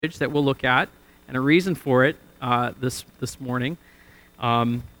that we'll look at, and a reason for it this morning.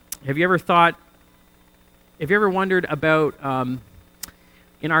 Have you ever wondered about,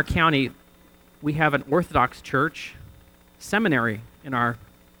 in our county, we have an Orthodox church seminary in our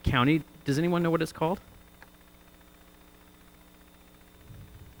county. Does anyone know what it's called?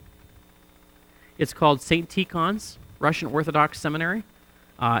 It's called St. Tikhon's Russian Orthodox Seminary.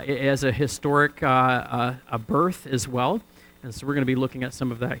 It has a historic a birth as well. And so we're going to be looking at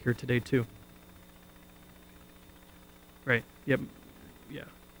some of that here today too. Right. Yep. Yeah.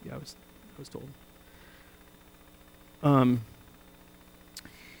 I was told.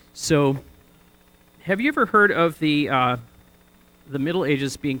 So, have you ever heard of the Middle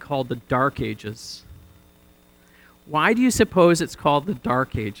Ages being called the Dark Ages? Why do you suppose it's called the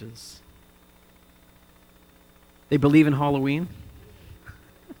Dark Ages? They believe in Halloween?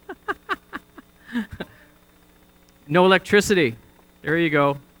 No electricity. There you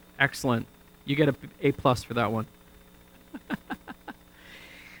go. Excellent. You get a A+ for that one.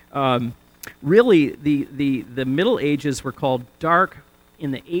 Really, the Middle Ages were called dark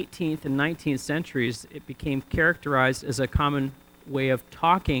in the 18th and 19th centuries. It became characterized as a common way of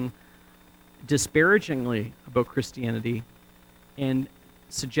talking disparagingly about Christianity and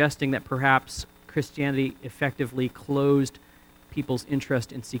suggesting that perhaps Christianity effectively closed people's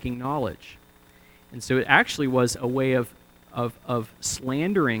interest in seeking knowledge. And so it actually was a way of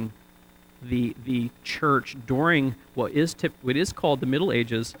slandering the church during what is called the Middle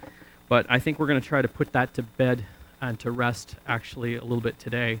Ages, but I think we're going to try to put that to bed and to rest actually a little bit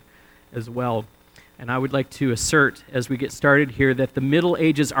today as well. And I would like to assert as we get started here that the Middle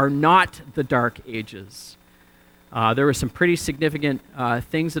Ages are not the Dark Ages. There were some pretty significant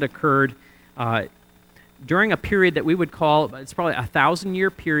things that occurred during a period that we would call, it's probably a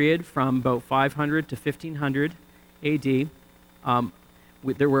 1,000-year period from about 500 to 1500 AD.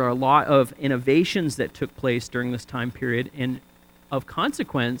 There were a lot of innovations that took place during this time period, and of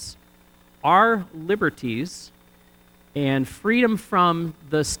consequence, our liberties and freedom from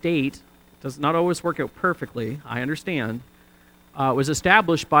the state does not always work out perfectly, I understand, was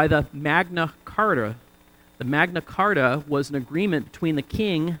established by the Magna Carta. The Magna Carta was an agreement between the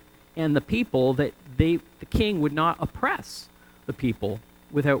king and the people that the king would not oppress the people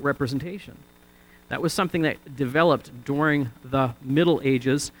without representation. That was something that developed during the Middle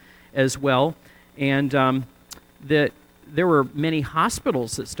Ages as well, and that there were many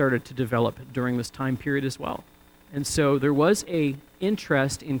hospitals that started to develop during this time period as well. And so there was a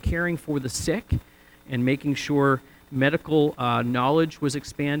interest in caring for the sick and making sure medical knowledge was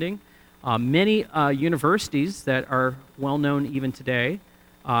expanding. Many universities that are well known even today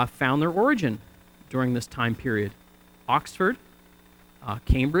found their origin during this time period. Oxford,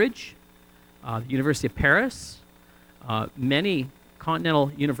 Cambridge, the University of Paris, many continental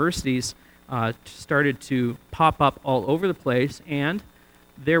universities started to pop up all over the place, and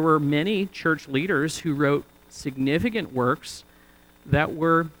there were many church leaders who wrote significant works that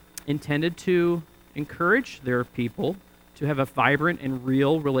were intended to encourage their people to have a vibrant and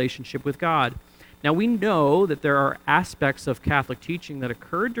real relationship with God. Now, we know that there are aspects of Catholic teaching that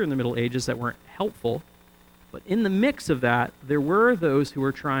occurred during the Middle Ages that weren't helpful, but in the mix of that, there were those who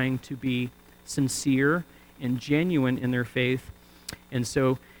were trying to be sincere and genuine in their faith, and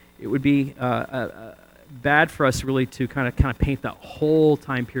so it would be bad for us really to kind of paint that whole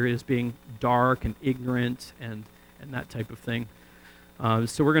time period as being dark and ignorant and that type of thing.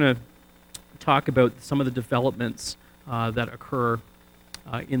 So we're going to talk about some of the developments that occur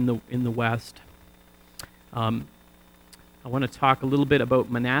in the West. I want to talk a little bit about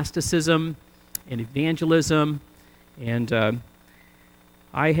monasticism and evangelism, and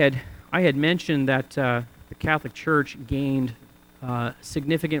I had mentioned that the Catholic Church gained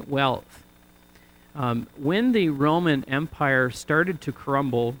significant wealth. When the Roman Empire started to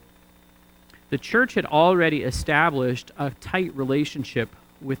crumble, the church had already established a tight relationship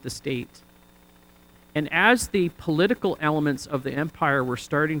with the state. And as the political elements of the empire were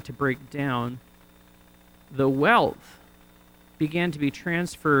starting to break down, the wealth began to be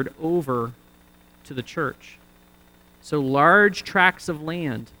transferred over to the church. So large tracts of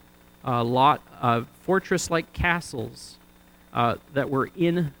land, a lot of fortress-like castles that were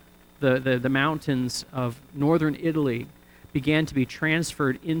in the mountains of northern Italy began to be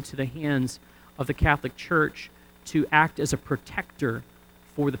transferred into the hands of the Catholic Church to act as a protector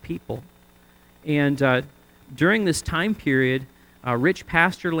for the people. And during this time period, rich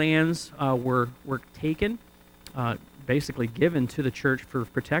pasture lands were taken, basically given to the church for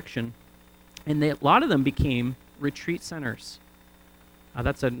protection, and a lot of them became retreat centers.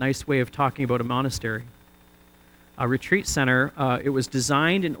 That's a nice way of talking about a monastery. retreat center. It was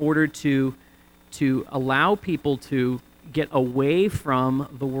designed in order to allow people to get away from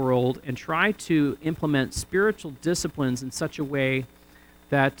the world and try to implement spiritual disciplines in such a way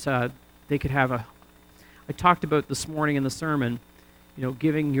that they could have I talked about this morning in the sermon,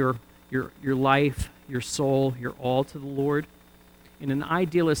 giving your life, your soul, your all to the Lord. In an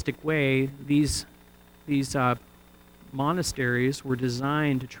idealistic way, these monasteries were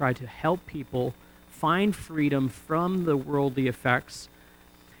designed to try to help people find freedom from the worldly effects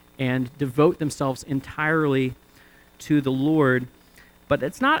and devote themselves entirely to the Lord. But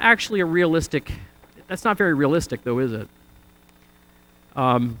it's not actually that's not very realistic, though, is it?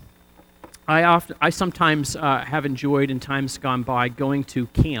 I sometimes have enjoyed in times gone by going to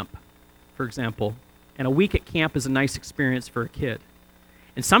camp, for example, and a week at camp is a nice experience for a kid.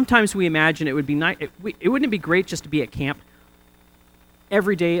 And sometimes we imagine it would be nice. Wouldn't it be great just to be at camp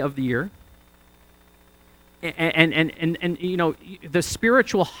every day of the year? And the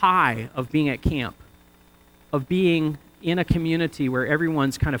spiritual high of being at camp, of being in a community where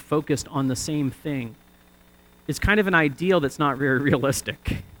everyone's kind of focused on the same thing, is kind of an ideal that's not very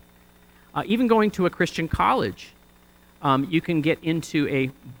realistic. Even going to a Christian college, you can get into a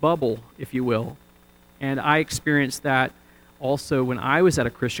bubble, if you will. And I experienced that also when I was at a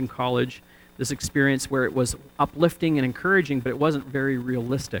Christian college, this experience where it was uplifting and encouraging, but it wasn't very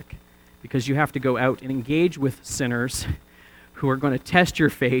realistic, because you have to go out and engage with sinners who are going to test your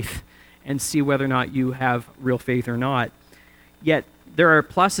faith and see whether or not you have real faith or not. Yet there are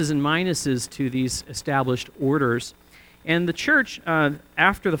pluses and minuses to these established orders. And the church,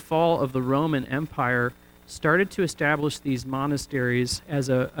 after the fall of the Roman Empire, started to establish these monasteries as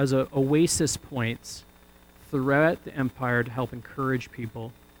a oasis points throughout the empire to help encourage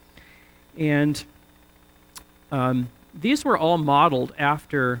people. And these were all modeled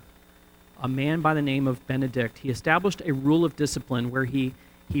after a man by the name of Benedict. He established a rule of discipline where he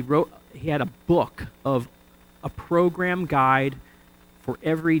had a book of a program guide for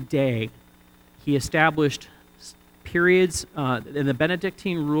every day. He established periods in the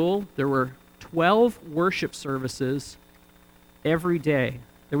Benedictine rule. There were 12 worship services every day.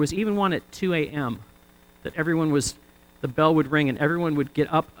 There was even one at 2 a.m. that the bell would ring and everyone would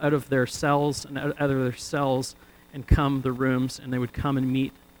get up out of their cells and come the rooms, and they would come and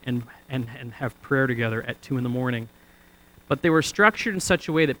meet and have prayer together at 2 in the morning. But they were structured in such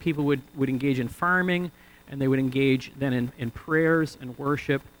a way that people would engage in farming, and they would engage then in prayers and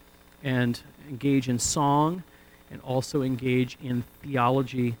worship, and engage in song, and also engage in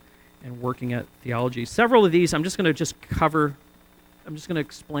theology and working at theology. Several of these, I'm just going to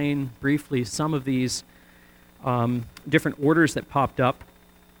explain briefly some of these different orders that popped up.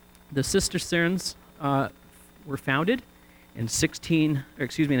 The Cistercians were founded in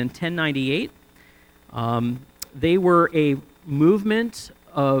 1098. They were a movement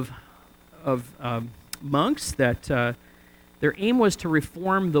of monks that their aim was to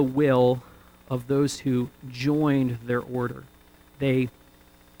reform the will of those who joined their order. They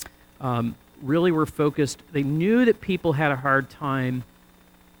really were focused. They knew that people had a hard time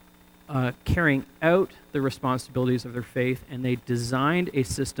carrying out the responsibilities of their faith, and they designed a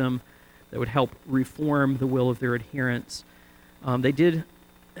system that would help reform the will of their adherents.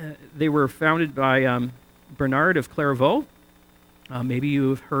 They were founded by Bernard of Clairvaux. Maybe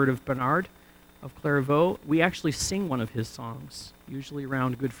you've heard of Bernard of Clairvaux. We actually sing one of his songs, usually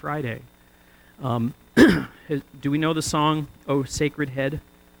around Good Friday. Do we know the song, "O Sacred Head,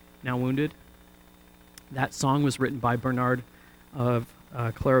 Now Wounded"? That song was written by Bernard of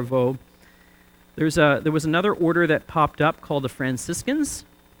Clairvaux. There was another order that popped up called the Franciscans.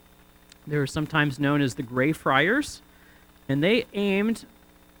 They were sometimes known as the Grey Friars, and they aimed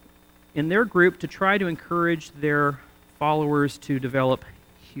in their group to try to encourage their followers to develop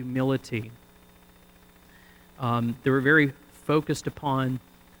humility. They were very focused upon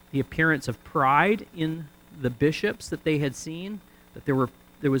the appearance of pride in the bishops that they had seen, that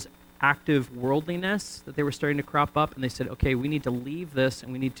there was active worldliness that they were starting to crop up, and they said, okay, we need to leave this,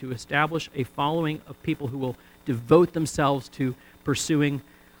 and we need to establish a following of people who will devote themselves to pursuing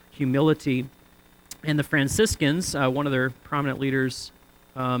humility. And the Franciscans, one of their prominent leaders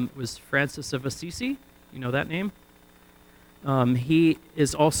was Francis of Assisi. You know that name? He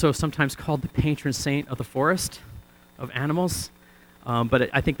is also sometimes called the patron saint of the forest, of animals.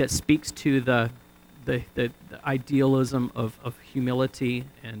 But I think that speaks to the idealism of humility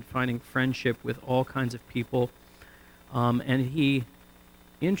and finding friendship with all kinds of people. And he,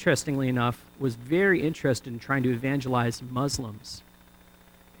 interestingly enough, was very interested in trying to evangelize Muslims.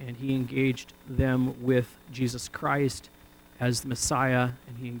 And he engaged them with Jesus Christ as the Messiah,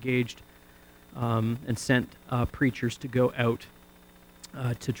 and he engaged and sent preachers to go out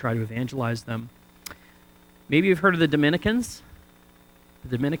to try to evangelize them. Maybe you've heard of the Dominicans,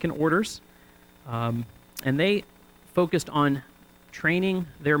 the Dominican orders, and they focused on training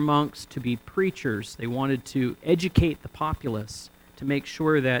their monks to be preachers. They wanted to educate the populace to make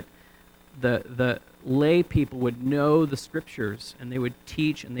sure that the lay people would know the scriptures, and they would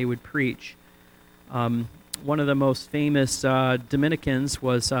teach and they would preach. One of the most famous Dominicans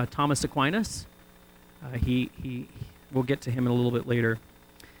was Thomas Aquinas. We'll get to him in a little bit later.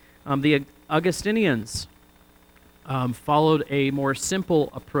 The Augustinians followed a more simple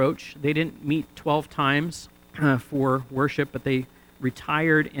approach. They didn't meet 12 times for worship, but they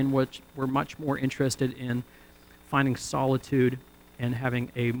retired and were much more interested in finding solitude and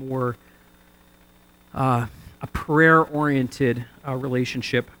having a more a prayer-oriented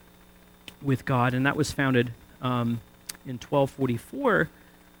relationship with God. And that was founded in 1244,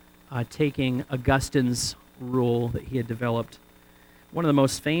 taking Augustine's rule that he had developed. One of the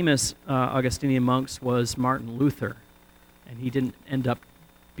most famous Augustinian monks was Martin Luther, and he didn't end up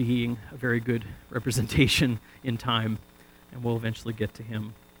being a very good representation in time, and we'll eventually get to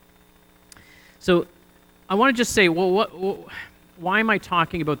him. So I want to just say, why am I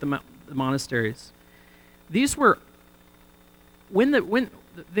talking about the monasteries? These were, when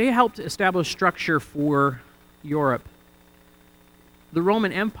they helped establish structure for Europe. The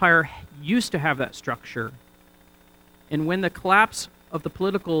Roman Empire used to have that structure. And when the collapse of the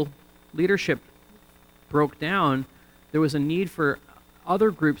political leadership broke down, there was a need for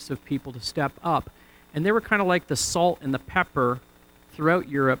other groups of people to step up. And they were kind of like the salt and the pepper throughout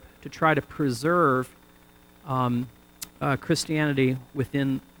Europe to try to preserve Christianity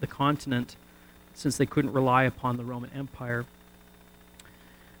within the continent, since they couldn't rely upon the Roman Empire.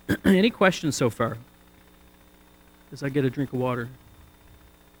 Any questions so far? As I get a drink of water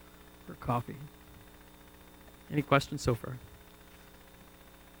or coffee. Any questions so far?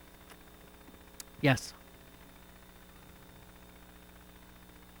 Yes.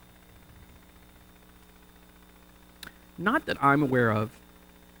 Not that I'm aware of.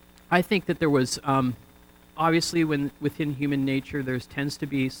 I think that there was, obviously, within human nature, there tends to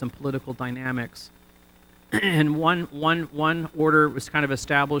be some political dynamics. And one order was kind of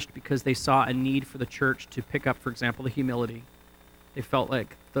established because they saw a need for the church to pick up, for example, the humility. They felt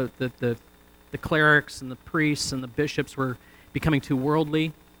like the clerics and the priests and the bishops were becoming too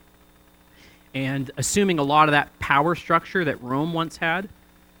worldly and assuming a lot of that power structure that Rome once had.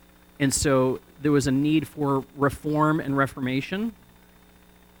 And so there was a need for reform and reformation.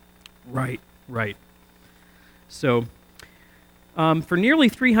 Right. So for nearly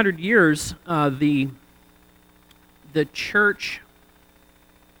 300 years, the church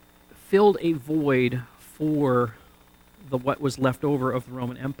filled a void for what was left over of the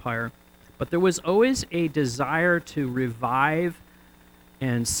Roman Empire. But there was always a desire to revive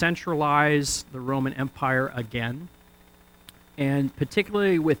and centralize the Roman Empire again. And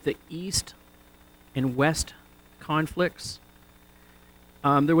particularly with the East and West conflicts,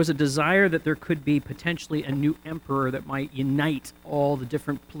 there was a desire that there could be potentially a new emperor that might unite all the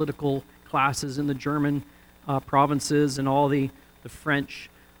different political classes in the German provinces and all the French,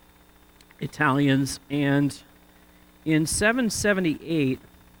 Italians. And in 778,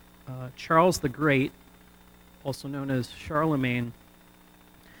 Charles the Great, also known as Charlemagne,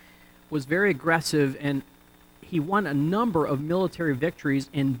 was very aggressive, and he won a number of military victories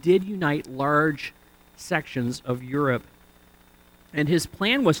and did unite large sections of Europe. And his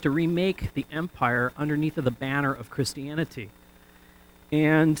plan was to remake the empire underneath of the banner of Christianity.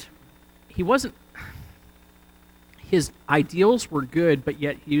 And his ideals were good, but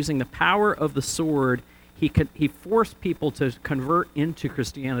yet using the power of the sword, he forced people to convert into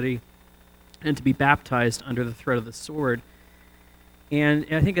Christianity and to be baptized under the threat of the sword. And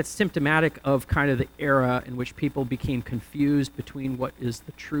I think it's symptomatic of kind of the era in which people became confused between what is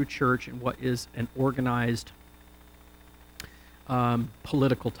the true church and what is an organized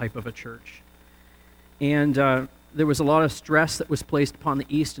political type of a church. And there was a lot of stress that was placed upon the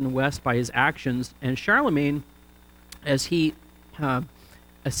East and West by his actions. And Charlemagne, as he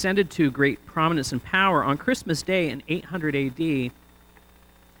ascended to great prominence and power, on Christmas Day in 800 AD,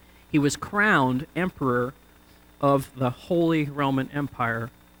 he was crowned emperor of the Holy Roman Empire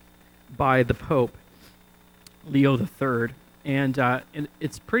by the Pope, Leo III. And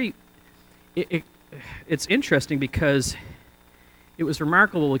it's pretty, it's interesting because it was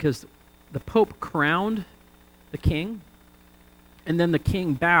remarkable because the Pope crowned the king, and then the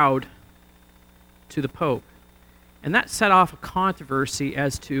king bowed to the Pope. And that set off a controversy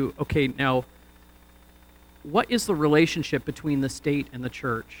as to, okay, now, what is the relationship between the state and the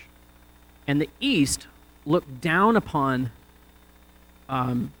church? And the East looked down upon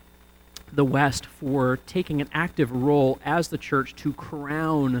the West for taking an active role as the church to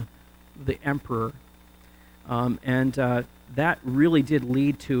crown the emperor. That really did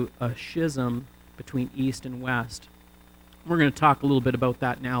lead to a schism between East and West. We're going to talk a little bit about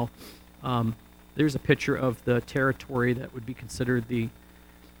that now. There's a picture of the territory that would be considered the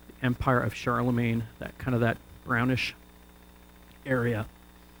Empire of Charlemagne, that brownish area.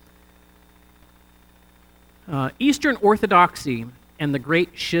 Eastern Orthodoxy and the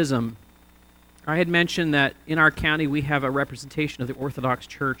Great Schism. I had mentioned that in our county we have a representation of the Orthodox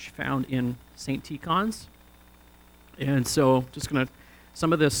Church found in St. Tikhon's. And so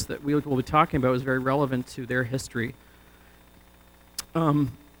some of this that we will be talking about is very relevant to their history.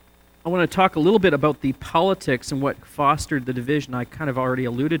 I want to talk a little bit about the politics and what fostered the division. I kind of already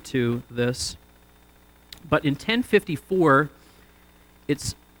alluded to this. But in 1054,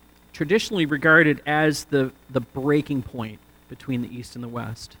 it's traditionally regarded as the breaking point between the East and the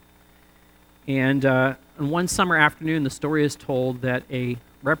West. And on one summer afternoon, the story is told that a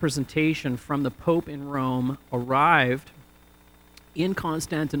representation from the Pope in Rome arrived in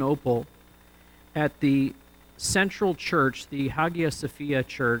Constantinople at the central church, the Hagia Sophia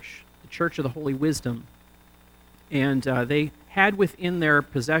Church, the Church of the Holy Wisdom. And they had within their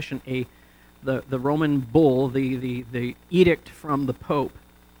possession the Roman bull, the edict from the Pope.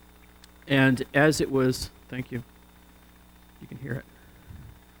 And as it was, thank you, you can hear it.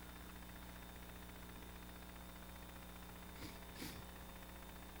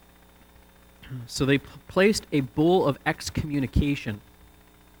 So they placed a bull of excommunication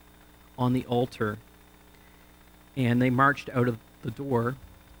on the altar, and they marched out of the door,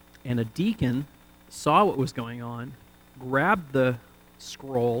 and a deacon saw what was going on, grabbed the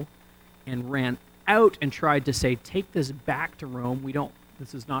scroll, and ran out and tried to say, take this back to Rome.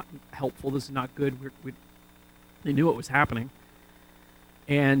 This is not helpful. This is not good. They knew what was happening.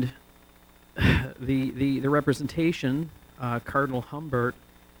 And the representation, Cardinal Humbert,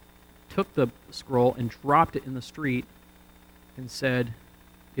 took the scroll and dropped it in the street and said,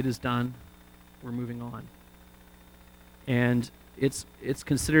 it is done. We're moving on. And it's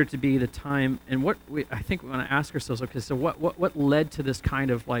considered to be the time, and I think we want to ask ourselves, okay, so what led to this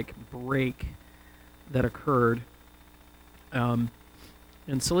kind of break that occurred? And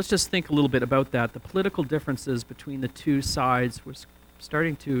so let's just think a little bit about that. The political differences between the two sides was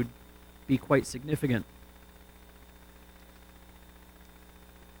starting to be quite significant.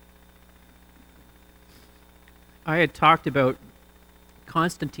 I had talked about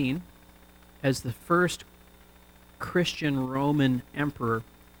Constantine as the first Christian Roman emperor.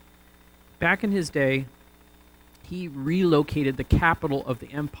 Back in his day, he relocated the capital of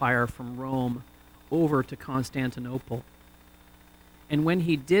the empire from Rome over to Constantinople. And when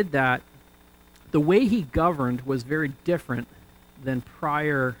he did that, the way he governed was very different than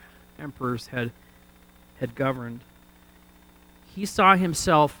prior emperors had governed. He saw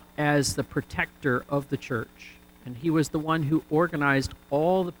himself as the protector of the church, and he was the one who organized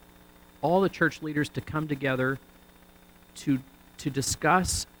all the church leaders to come together to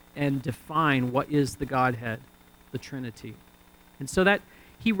discuss and define what is the Godhead, the Trinity. And so that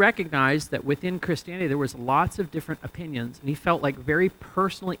he recognized that within Christianity there was lots of different opinions, and he felt very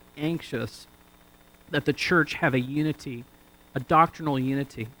personally anxious that the church have a unity, a doctrinal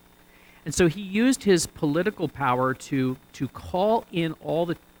unity. And so he used his political power to call in all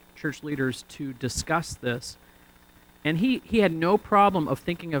the church leaders to discuss this. And he had no problem of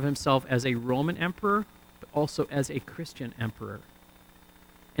thinking of himself as a Roman emperor, but also as a Christian emperor.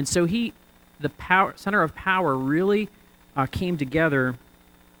 And so the center of power really came together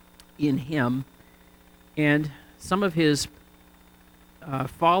in him. And some of his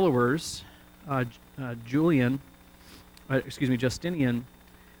followers, Justinian,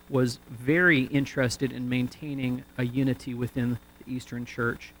 was very interested in maintaining a unity within the Eastern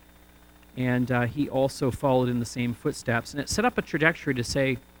Church. And he also followed in the same footsteps. And it set up a trajectory to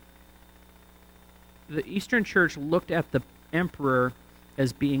say the Eastern Church looked at the emperor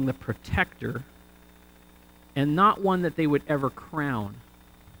as being the protector and not one that they would ever crown.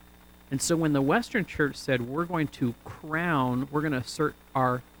 And so when the Western Church said, we're going to assert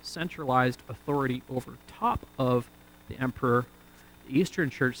our centralized authority over top of the emperor, the Eastern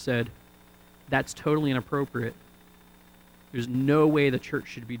Church said, that's totally inappropriate. There's no way the church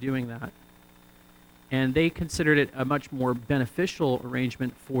should be doing that. And they considered it a much more beneficial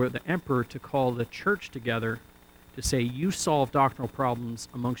arrangement for the emperor to call the church together to say, you solve doctrinal problems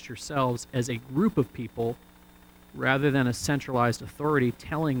amongst yourselves as a group of people, rather than a centralized authority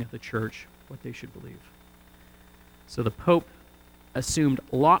telling the church what they should believe. So the Pope assumed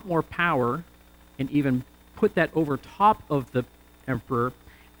a lot more power and even put that over top of the emperor,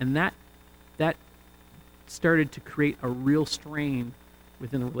 and that started to create a real strain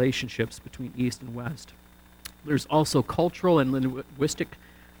within the relationships between East and West. There's also cultural and linguistic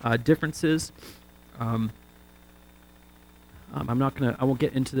differences. I won't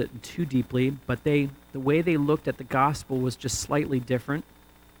get into that too deeply, but the way they looked at the gospel was just slightly different.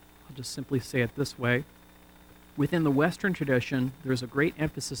 I'll just simply say it this way. Within the Western tradition, there's a great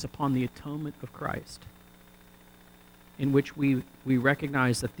emphasis upon the atonement of Christ, in which we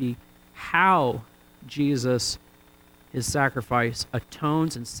recognize that how Jesus, his sacrifice,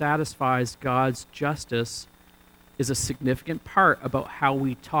 atones and satisfies God's justice is a significant part about how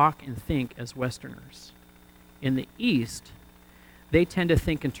we talk and think as Westerners. In the East, they tend to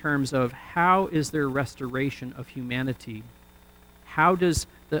think in terms of how is there restoration of humanity? How does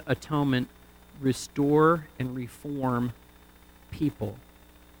the atonement restore and reform people?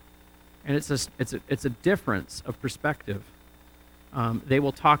 And it's a difference of perspective. They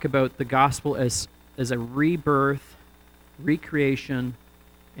will talk about the gospel as a rebirth, recreation,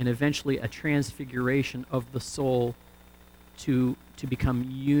 and eventually a transfiguration of the soul to become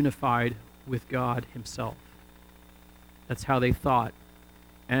unified with God himself. That's how they thought.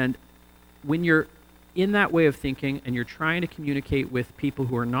 And when you're in that way of thinking and you're trying to communicate with people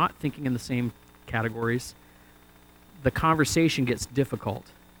who are not thinking in the same categories, the conversation gets difficult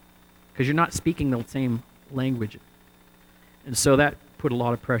because you're not speaking the same language. And so that put a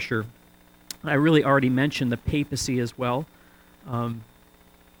lot of pressure. I really already mentioned the papacy as well.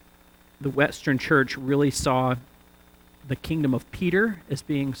 The Western Church really saw the kingdom of Peter as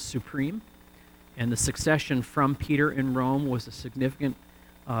being supreme, and the succession from Peter in Rome was a significant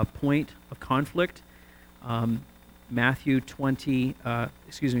point of conflict. Matthew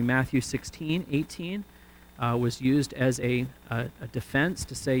 16:18 was used as a defense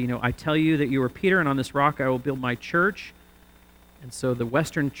to say, I tell you that you are Peter, and on this rock I will build my church. And so the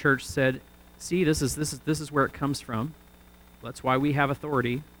Western Church said, see, this is where it comes from. That's why we have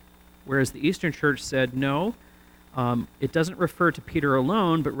authority. Whereas the Eastern Church said, no, it doesn't refer to Peter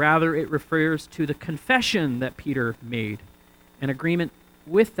alone, but rather it refers to the confession that Peter made, an agreement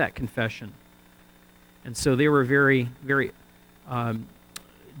with that confession. And so they were very, very,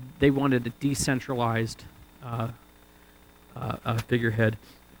 they wanted a decentralized figurehead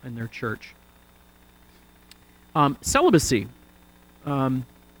in their church. Celibacy.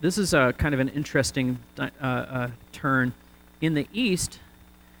 This is a kind of an interesting turn. In the East,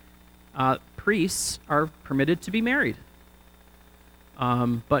 priests are permitted to be married.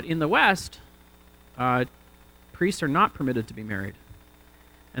 But in the West, priests are not permitted to be married.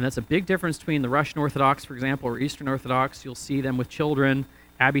 And that's a big difference between the Russian Orthodox, for example, or Eastern Orthodox. You'll see them with children.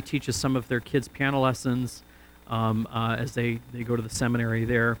 Abby teaches some of their kids piano lessons as they go to the seminary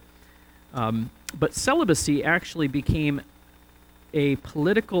there. But celibacy actually became a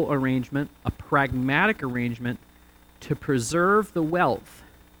political arrangement, a pragmatic arrangement to preserve the wealth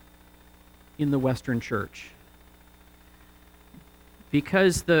in the Western Church.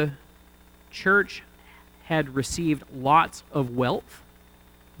 Because the church had received lots of wealth,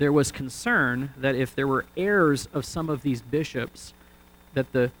 there was concern that if there were heirs of some of these bishops,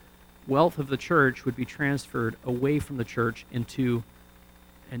 that the wealth of the church would be transferred away from the church into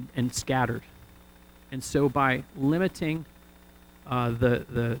and scattered. And so by limiting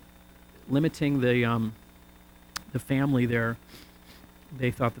the family there, they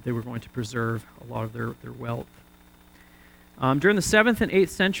thought that they were going to preserve a lot of their wealth. During the 7th and 8th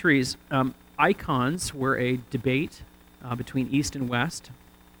centuries, icons were a debate between East and West.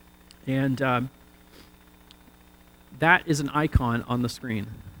 And that is an icon on the screen.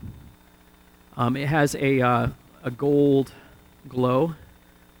 It has a gold glow,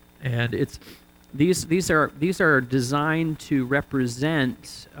 and it's these are designed to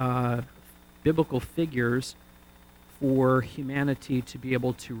represent biblical figures for humanity to be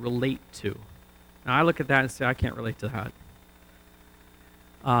able to relate to. Now I look at that and say, I can't relate to that.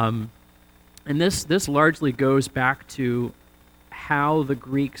 And this largely goes back to how the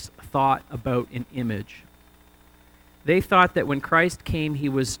Greeks thought about an image. They thought that when Christ came, he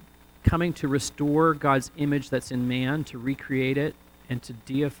was coming to restore God's image that's in man, to recreate it and to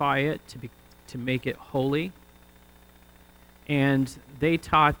deify it, to make it holy. And they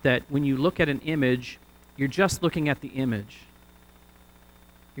taught that when you look at an image, you're just looking at the image.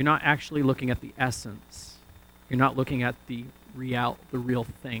 You're not actually looking at the essence. You're not looking at the real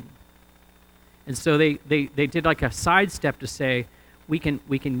thing. And so they did like a sidestep to say, we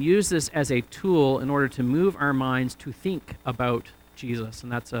can use this as a tool in order to move our minds to think about Jesus,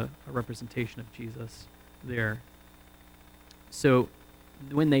 and that's a representation of Jesus there. So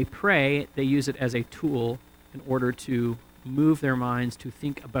when they pray, they use it as a tool in order to move their minds to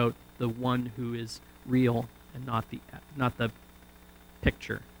think about the one who is real and not the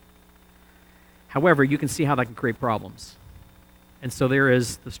picture. However, you can see how that can create problems. And so there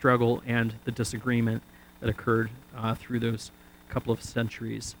is the struggle and the disagreement that occurred through those couple of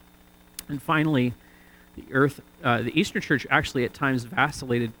centuries. And finally, the Eastern Church actually at times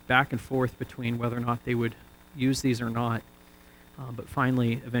vacillated back and forth between whether or not they would use these or not. But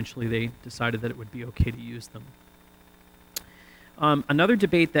finally, eventually, they decided that it would be okay to use them. Another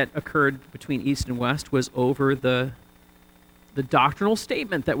debate that occurred between East and West was over the doctrinal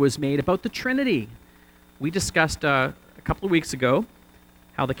statement that was made about the Trinity. We discussed a couple of weeks ago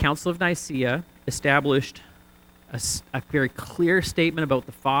how the Council of Nicaea established a very clear statement about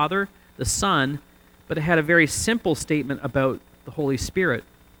the Father, the Son, but it had a very simple statement about the Holy Spirit.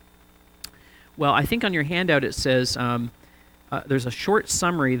 Well, I think on your handout it says there's a short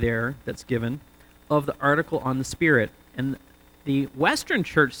summary there that's given of the article on the Spirit. And the Western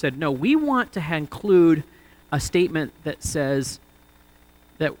Church said, no, we want to include a statement that says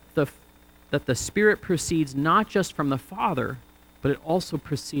that the Spirit proceeds not just from the Father, but it also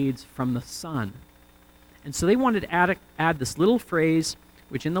proceeds from the Son. And so they wanted to add this little phrase,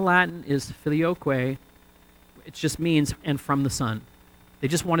 which in the Latin is filioque. It just means, and from the Son. They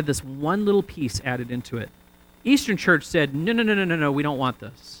just wanted this one little piece added into it. Eastern Church said, no, we don't want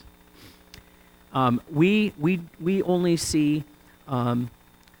this. We only see the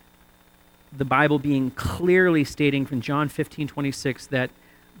Bible being clearly stating from John 15:26 that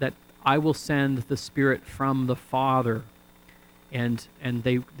I will send the Spirit from the Father, and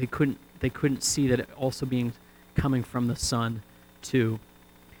they couldn't see that it also being coming from the Son too.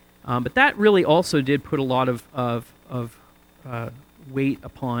 But that really also did put a lot of weight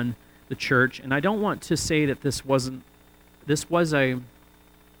upon the church, and I don't want to say that this was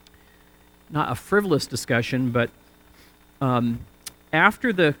not a frivolous discussion, but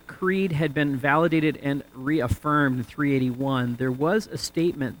after the creed had been validated and reaffirmed in 381, there was a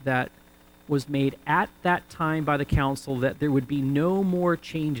statement that was made at that time by the council that there would be no more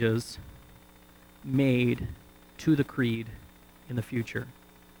changes made to the creed in the future.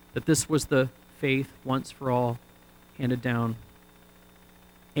 That this was the faith once for all handed down.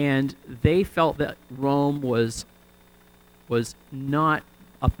 And they felt that Rome was not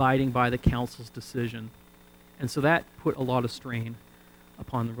abiding by the council's decision. And so that put a lot of strain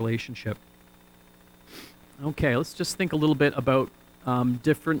upon the relationship. Okay, let's just think a little bit about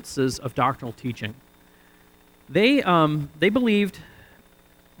differences of doctrinal teaching. They believed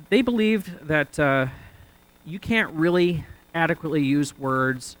that you can't really adequately use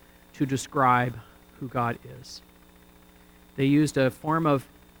words to describe who God is. They used a form of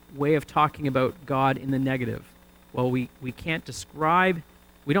way of talking about God in the negative. Well, we can't describe,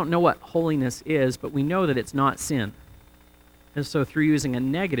 we don't know what holiness is, but we know that it's not sin. And so through using a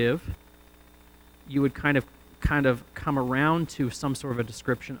negative, you would kind of come around to some sort of a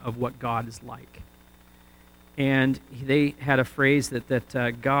description of what God is like. And they had a phrase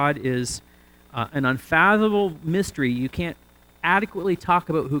that God is an unfathomable mystery. You can't adequately talk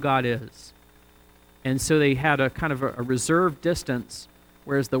about who God is. And so they had a kind of a reserved distance,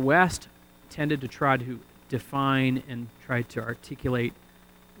 whereas the West tended to try to define and try to articulate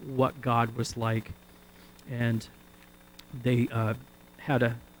what God was like. And they had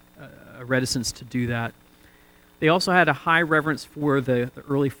a reticence to do that. They also had a high reverence for the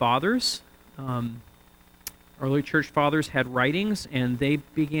early fathers. Early church fathers had writings, and they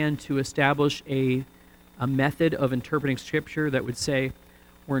began to establish a method of interpreting Scripture that would say,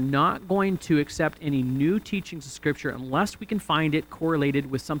 we're not going to accept any new teachings of Scripture unless we can find it correlated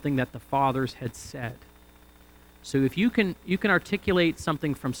with something that the fathers had said. So if you can articulate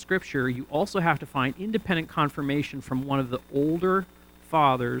something from Scripture, you also have to find independent confirmation from one of the older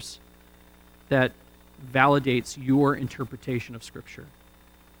fathers that validates your interpretation of Scripture.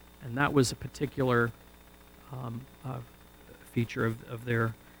 And that was a particular feature of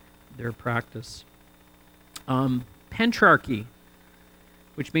their practice. Pentrarchy,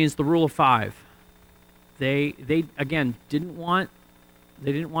 which means the rule of five. They again didn't want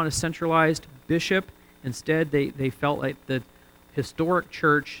a centralized bishop. Instead, they felt like the historic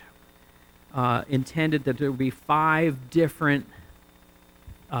church intended that there would be 5 different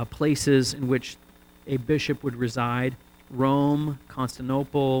places in which a bishop would reside: Rome,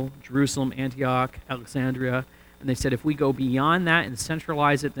 Constantinople, Jerusalem, Antioch, Alexandria. And they said if we go beyond that and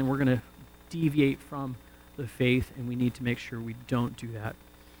centralize it, then we're going to deviate from the faith, and we need to make sure we don't do that.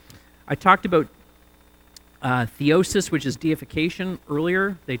 I talked about theosis, which is deification,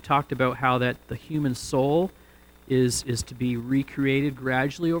 earlier. They talked about how that the human soul is to be recreated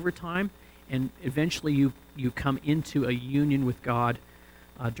gradually over time, and eventually you come into a union with God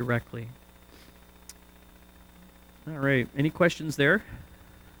directly. All right. Any questions there?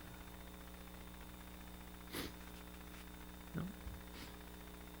 No?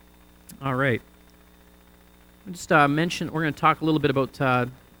 All right. I'll just mention, we're going to talk a little bit about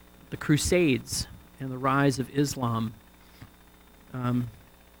the Crusades and the rise of Islam.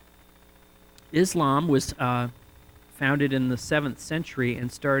 Islam was founded in the 7th century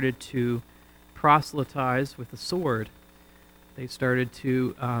and started to proselytize with the sword. They started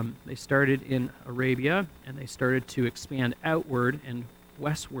in Arabia, and they started to expand outward and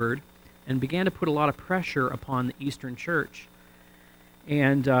westward, and began to put a lot of pressure upon the Eastern Church.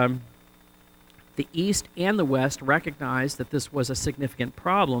 And the East and the West recognized that this was a significant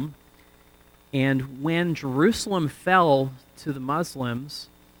problem. And when Jerusalem fell to the Muslims,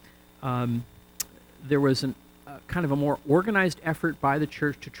 there was kind of a more organized effort by the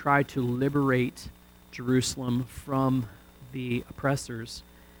church to try to liberate Jerusalem from the oppressors.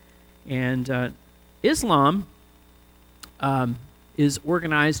 And Islam is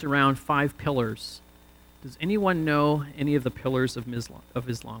organized around 5 pillars. Does anyone know any of the pillars of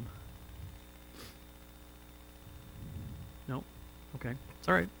Islam? No? Okay. It's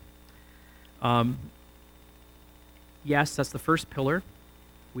all right. Yes, that's the first pillar.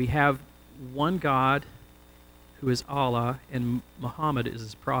 We have one God who is Allah, and Muhammad is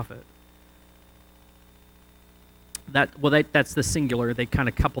his prophet. That's the singular. They kind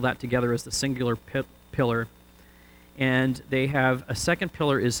of couple that together as the singular pillar. And they have a second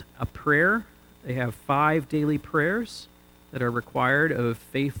pillar is a prayer. They have 5 daily prayers that are required of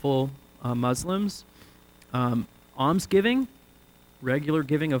faithful Muslims. Almsgiving, regular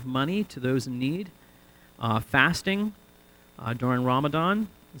giving of money to those in need. Fasting during Ramadan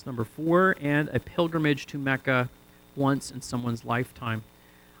is number 4, and a pilgrimage to Mecca once in someone's lifetime.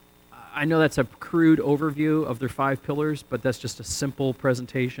 I know that's a crude overview of their 5 pillars, but that's just a simple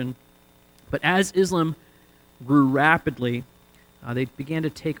presentation. But as Islam grew rapidly, they began to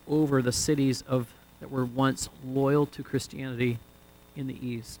take over the cities that were once loyal to Christianity in the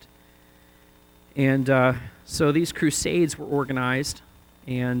East. And so these crusades were organized,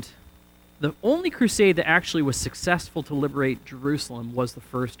 and the only crusade that actually was successful to liberate Jerusalem was the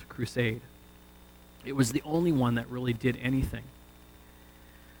First Crusade. It was the only one that really did anything.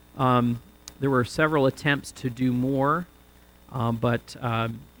 There were several attempts to do more, but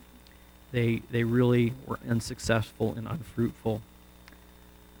they really were unsuccessful and unfruitful.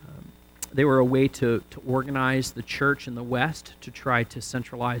 They were a way to organize the church in the West to try to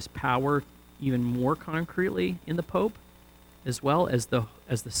centralize power even more concretely in the Pope, as well as the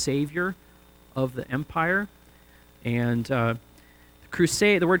savior of the empire. And the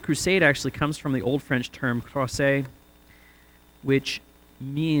word crusade actually comes from the Old French term croisé, which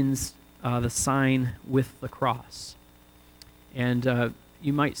means the sign with the cross. And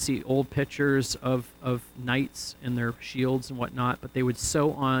you might see old pictures of knights and their shields and whatnot, but they would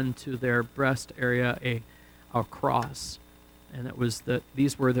sew onto their breast area a cross. And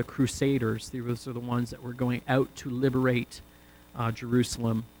these were the crusaders. These are the ones that were going out to liberate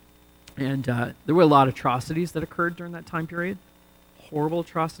Jerusalem. And there were a lot of atrocities that occurred during that time period. Horrible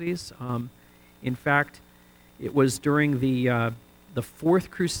atrocities. In fact, it was during the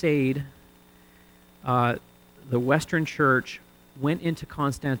Fourth Crusade, the Western Church went into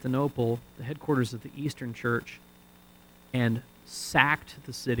Constantinople, the headquarters of the Eastern Church, and sacked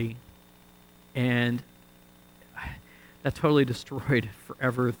the city. And that totally destroyed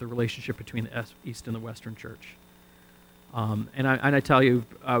forever the relationship between the East and the Western Church. And I tell you,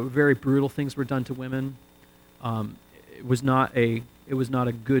 very brutal things were done to women. It was not a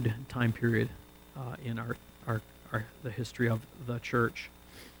good time period in the history of the church,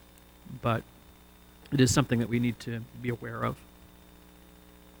 but it is something that we need to be aware of.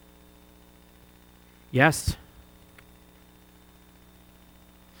 Yes.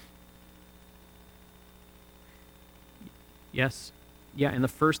 Yes. Yeah, in the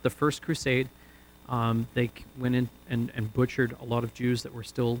first crusade, they went in and butchered a lot of Jews that were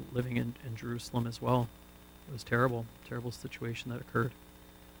still living in Jerusalem as well. It was terrible situation that occurred.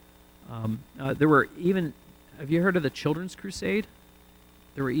 There were even, have you heard of the Children's Crusade?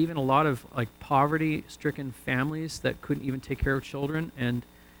 There were even a lot of poverty-stricken families that couldn't even take care of children, and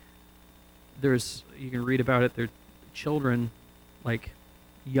you can read about it. Their children,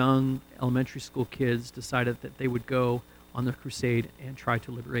 young elementary school kids, decided that they would go on the crusade and try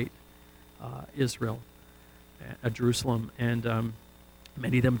to liberate Israel, Jerusalem, and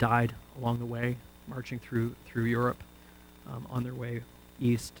many of them died along the way, marching through Europe on their way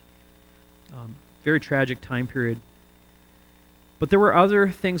east. Very tragic time period. But there were other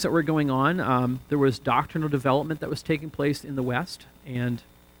things that were going on. There was doctrinal development that was taking place in the West, and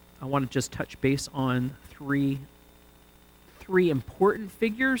I want to just touch base on three important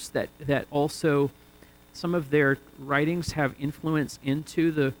figures that also some of their writings have influence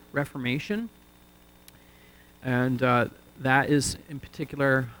into the Reformation. And that is in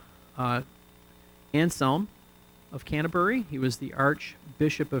particular Anselm of Canterbury. He was the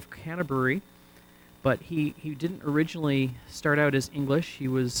Archbishop of Canterbury, but he didn't originally start out as English. He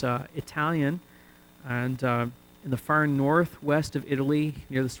was Italian, and in the far northwest of Italy,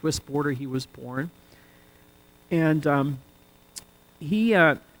 near the Swiss border, he was born. And he,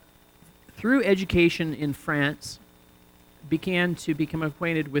 through education in France, began to become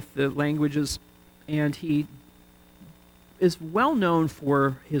acquainted with the languages, and he is well known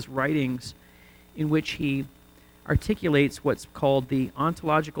for his writings in which he articulates what's called the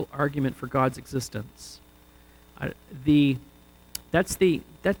ontological argument for God's existence. Maybe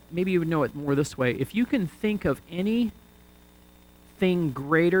you would know it more this way. If you can think of anything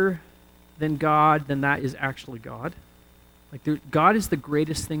greater than God, then that is actually God. God is the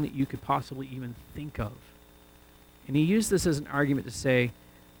greatest thing that you could possibly even think of. And he used this as an argument to say,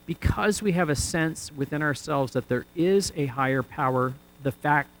 because we have a sense within ourselves that there is a higher power, the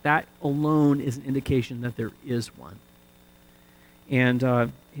fact that alone is an indication that there is one.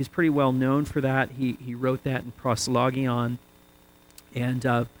 And he's pretty well known for that. He wrote that in Proslogion.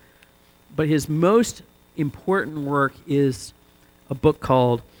 And but his most important work is a book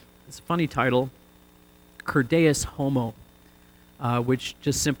called, it's a funny title, Cur Deus Homo, which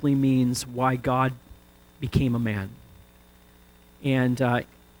just simply means why God became a man. And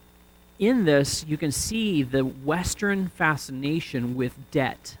in this, you can see the Western fascination with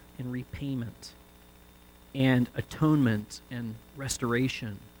debt and repayment and atonement and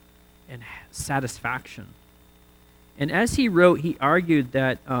restoration and satisfaction. And as he wrote, he argued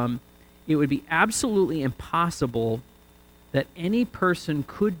that it would be absolutely impossible that any person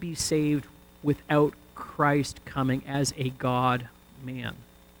could be saved without Christ coming as a God-man.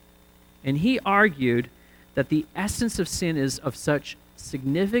 And he argued that the essence of sin is of such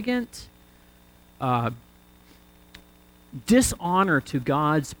significant dishonor to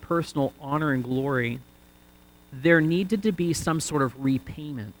God's personal honor and glory, there needed to be some sort of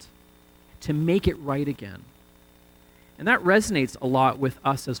repayment to make it right again. And that resonates a lot with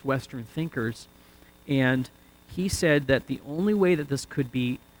us as Western thinkers. And he said that the only way that this could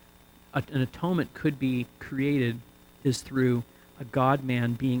be, an atonement could be created, is through a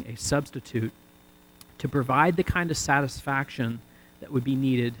God-man being a substitute to provide the kind of satisfaction that would be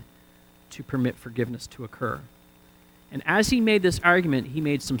needed to permit forgiveness to occur. And as he made this argument, he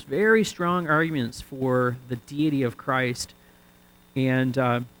made some very strong arguments for the deity of Christ.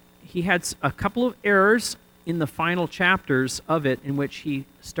 And he had a couple of errors in the final chapters of it, in which he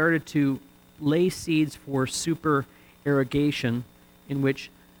started to lay seeds for supererogation, in which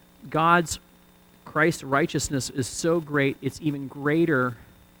Christ's righteousness is so great, it's even greater,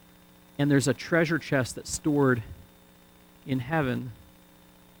 and there's a treasure chest that's stored in heaven,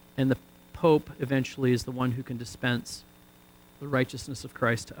 and the Pope eventually is the one who can dispense the righteousness of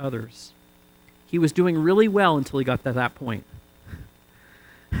Christ to others. He was doing really well until he got to that point.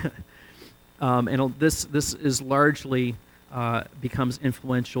 And this is largely becomes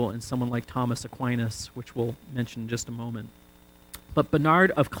influential in someone like Thomas Aquinas, which we'll mention in just a moment. But Bernard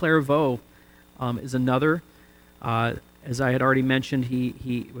of Clairvaux is another. As I had already mentioned,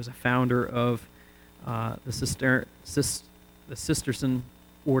 he was a founder of the Cistercian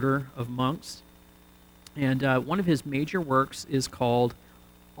order of monks. And one of his major works is called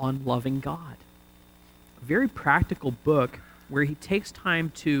On Loving God. A very practical book where he takes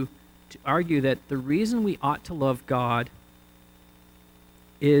time to argue that the reason we ought to love God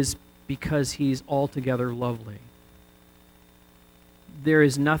is because he's altogether lovely. There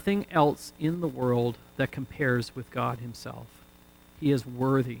is nothing else in the world that compares with God himself. He is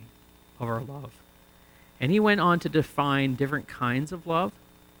worthy of our love. And he went on to define different kinds of love.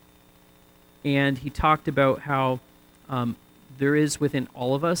 And he talked about how there is within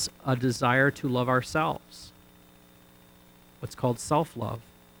all of us a desire to love ourselves, what's called self-love.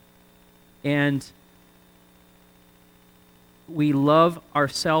 And we love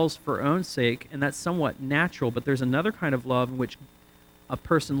ourselves for our own sake, and that's somewhat natural, but there's another kind of love in which a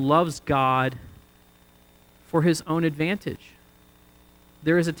person loves God for his own advantage.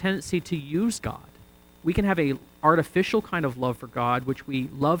 There is a tendency to use God. We can have an artificial kind of love for God, which we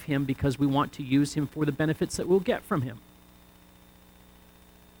love him because we want to use him for the benefits that we'll get from him.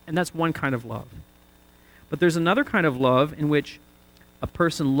 And that's one kind of love. But there's another kind of love in which a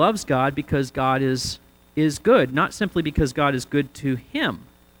person loves God because God is good, not simply because God is good to him.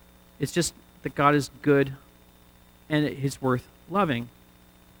 It's just that God is good and it's worth loving.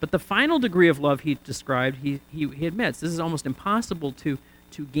 But the final degree of love he described, he admits, this is almost impossible to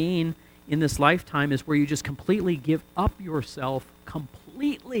gain in this lifetime, is where you just completely give up yourself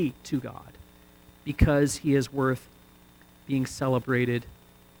completely to God because he is worth being celebrated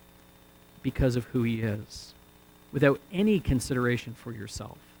because of who he is, without any consideration for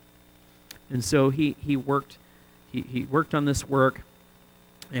yourself. And so he worked on this work,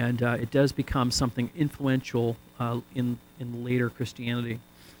 and it does become something influential in later Christianity.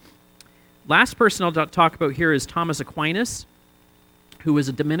 Last person I'll talk about here is Thomas Aquinas, who was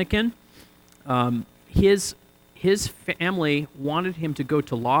a Dominican. His family wanted him to go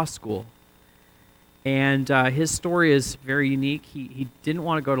to law school, and his story is very unique. He didn't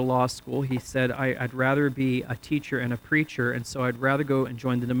want to go to law school. He said, I'd rather be a teacher and a preacher, and so I'd rather go and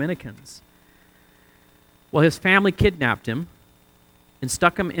join the Dominicans. Well, his family kidnapped him and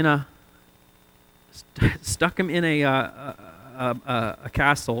stuck him in a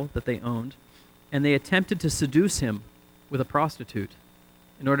castle that they owned, and they attempted to seduce him with a prostitute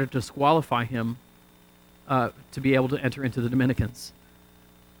in order to disqualify him to be able to enter into the Dominicans.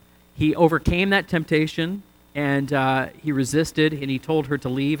 He overcame that temptation, and he resisted, and he told her to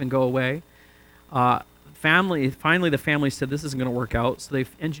leave and go away. Finally, the family said, this isn't going to work out, so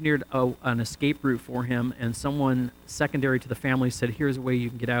they've engineered an escape route for him, and someone secondary to the family said, here's a way you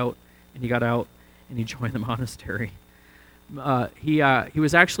can get out, and he got out, and he joined the monastery. He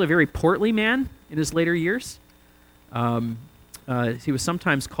was actually a very portly man in his later years. He was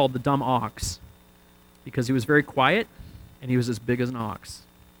sometimes called the dumb ox because he was very quiet, and he was as big as an ox.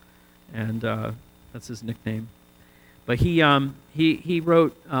 And that's his nickname. But he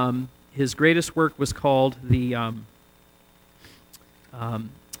wrote, his greatest work was called the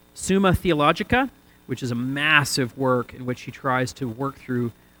Summa Theologica, which is a massive work in which he tries to work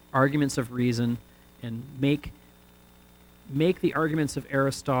through arguments of reason and make the arguments of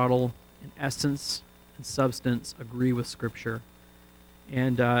Aristotle in essence and substance agree with Scripture.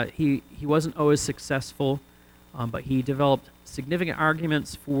 And he wasn't always successful, but he developed significant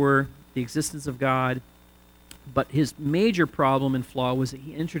arguments for the existence of God. But his major problem and flaw was that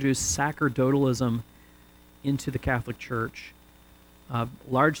he introduced sacerdotalism into the Catholic Church,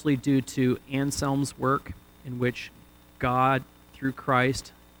 largely due to Anselm's work, in which God, through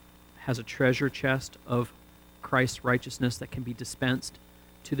Christ, has a treasure chest of Christ's righteousness that can be dispensed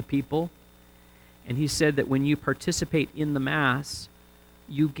to the people. And he said that when you participate in the Mass,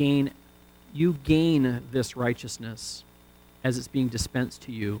 you gain this righteousness as it's being dispensed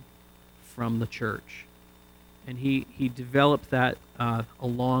to you from the church. And he developed that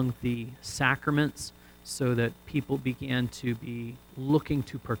along the sacraments so that people began to be looking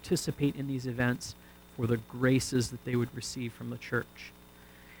to participate in these events for the graces that they would receive from the church.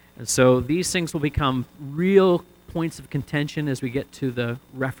 And so these things will become real points of contention as we get to the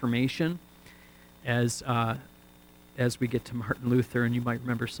Reformation, as we get to Martin Luther, and you might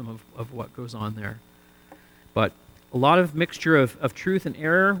remember some of what goes on there. But a lot of mixture of truth and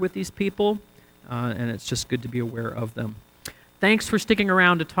error with these people, and it's just good to be aware of them. Thanks for sticking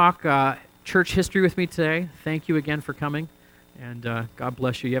around to talk church history with me today. Thank you again for coming, and God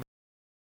bless you.